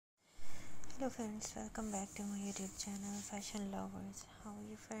Hello friends, welcome back to my YouTube channel Fashion Lovers. How are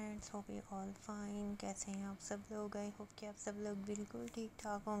you friends? Hope you all fine. कैसे हैं आप सब लोग? I hope कि आप सब लोग बिल्कुल ठीक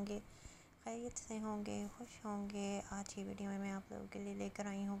ठाक होंगे, खैरियत से होंगे, खुश होंगे। आज की वीडियो में मैं आप लोगों के लिए लेकर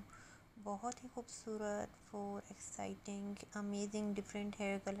आई हूँ बहुत ही खूबसूरत exciting amazing different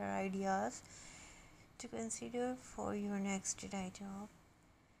hair colour ideas to consider for your next dye job.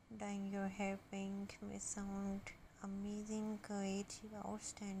 Dyeing your hair pink may sound amazing, creative,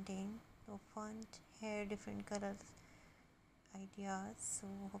 outstanding, so fun hair, different colors, ideas. So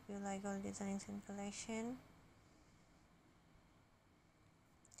hope you like all designs and collection.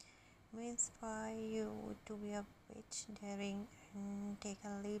 May inspire you to be a bit daring and take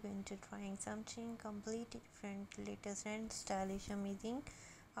a leap into trying something completely different, latest and stylish, amazing,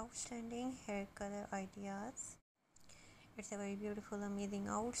 outstanding hair color ideas. It's a very beautiful, amazing,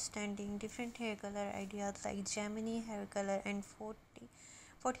 outstanding, different hair color ideas like Gemini hair color and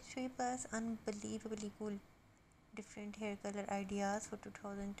 43 plus unbelievably cool different hair color ideas for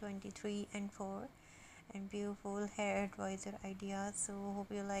 2023 and 4 and beautiful hair advisor ideas. So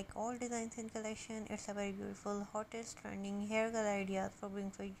hope you like all designs and collection. It's a very beautiful, hottest, trending hair color ideas for bring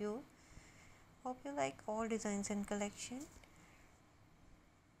for you. Hope you like all designs and collection.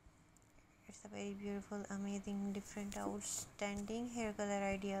 It's a very beautiful, amazing, different, outstanding hair color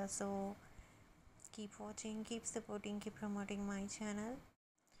idea. So keep watching, keep supporting, keep promoting my channel.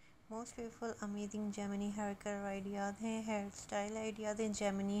 Most beautiful, amazing Gemini hair color ideas हैं, hair style ideas हैं,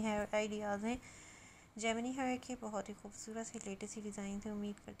 Gemini hair ideas हैं। Gemini hair के बहुत ही खूबसूरत से latest ही design है।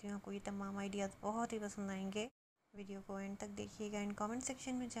 उम्मीद करती हूँ आपको ये तमाम आइडियाज़ बहुत ही पसंद आएंगे। वीडियो को एंड तक देखिएगा एंड कमेंट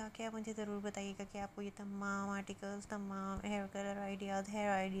सेक्शन में जाके आप मुझे ज़रूर बताइएगा कि आपको ये तमाम आर्टिकल्स, तमाम hair colour ideas,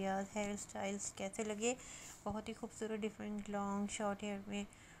 hair styles कैसे लगे। बहुत ही खूबसूरत डिफरेंट लॉन्ग शॉर्ट हेयर में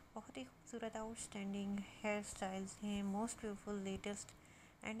बहुत ही खूबसूरत आउटस्टैंडिंग हेयर स्टाइल्स हैं। Most beautiful, latest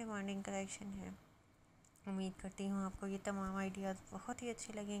and demanding collection है। उम्मीद करती हूँ आपको ये तमाम आइडियाज़ बहुत ही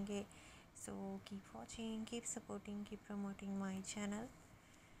अच्छे लगेंगे। So keep watching, keep supporting, keep promoting my channel.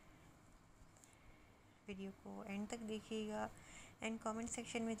 Video को एंड तक देखिएगा एंड कमेंट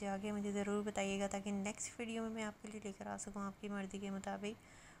सेक्शन में जाके मुझे ज़रूर बताइएगा ताकि नेक्स्ट वीडियो में मैं आपके लिए लेकर आ सकूँ आपकी मर्ज़ी के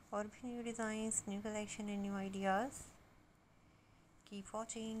मुताबिक और भी new designs, new collection and new ideas. Keep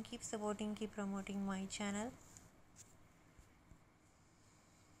watching, keep supporting, keep promoting my channel.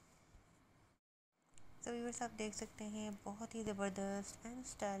 तो व्यूअर्स आप देख सकते हैं बहुत ही ज़बरदस्त एंड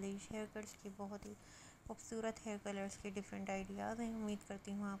स्टाइलिश हेयर कट्स की बहुत ही खूबसूरत हेयर कलर्स के डिफरेंट आइडियाज़ हैं। उम्मीद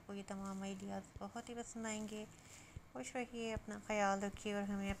करती हूँ आपको ये तमाम आइडियाज़ बहुत ही पसंद आएंगे। खुश रहिए, अपना ख्याल रखिए और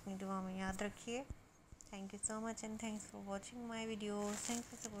हमें अपनी दुआ में याद रखिए। Thank you so much and thanks for watching my video. Thanks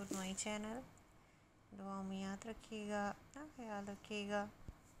for support my channel. दुआ में याद रखिएगा, अपना ख्याल रखिएगा।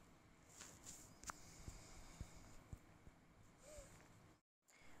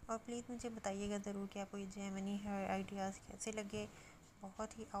 और प्लीज़ मुझे बताइएगा ज़रूर कि आपको ये जेमिनी हेयर आइडियाज़ कैसे लगे।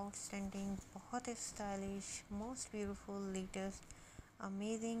 बहुत ही आउटस्टैंडिंग, बहुत ही stylish, most beautiful, latest,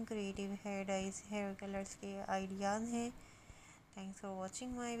 amazing, creative hair dies, hair colours के आइडियाज़ हैं। Thanks for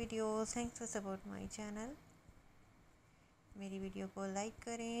watching my video, thanks for support my channel. मेरी वीडियो को लाइक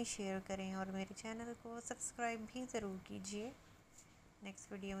करें, शेयर करें और मेरे चैनल को सब्सक्राइब भी ज़रूर कीजिए।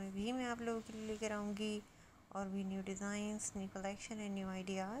 नेक्स्ट वीडियो में भी मैं आप लोगों के लिए लेकर आऊँगी और भी new designs, new collection and new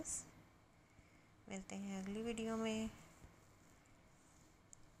ideas. मिलते हैं अगली वीडियो में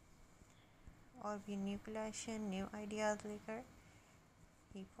और भी न्यू कलेक्शन, न्यू आइडियाज़ लेकर।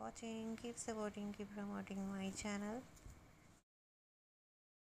 Keep watching, keep supporting, keep promoting my channel.